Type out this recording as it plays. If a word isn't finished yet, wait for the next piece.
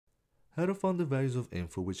How to find the values of m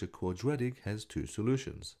for which a quadratic has two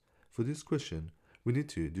solutions? For this question, we need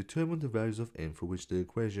to determine the values of m for which the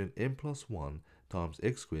equation m plus 1 times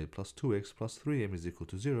x squared plus 2x plus 3m is equal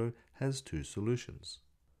to 0 has two solutions.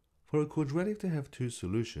 For a quadratic to have two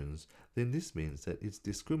solutions, then this means that its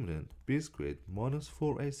discriminant b squared minus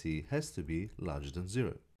 4ac has to be larger than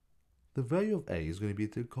 0. The value of a is going to be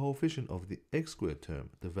the coefficient of the x squared term,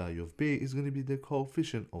 the value of b is going to be the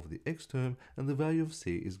coefficient of the x term, and the value of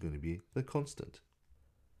c is going to be the constant.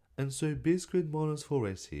 And so b squared minus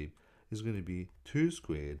 4ac is going to be 2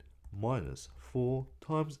 squared minus 4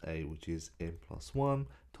 times a, which is m plus 1,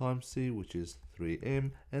 times c, which is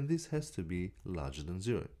 3m, and this has to be larger than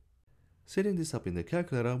 0. Setting this up in the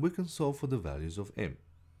calculator, we can solve for the values of m.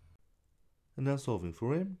 And now solving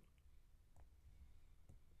for m.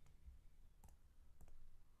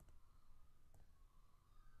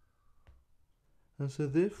 And so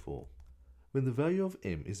therefore, when the value of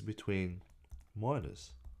m is between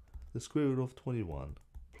minus the square root of 21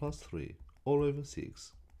 plus 3 all over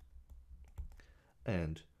 6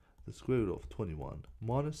 and the square root of 21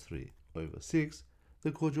 minus 3 over 6,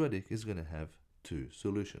 the quadratic is going to have two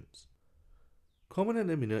solutions. Comment and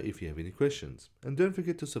let me know if you have any questions, and don't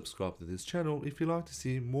forget to subscribe to this channel if you like to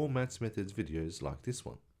see more maths methods videos like this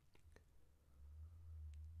one.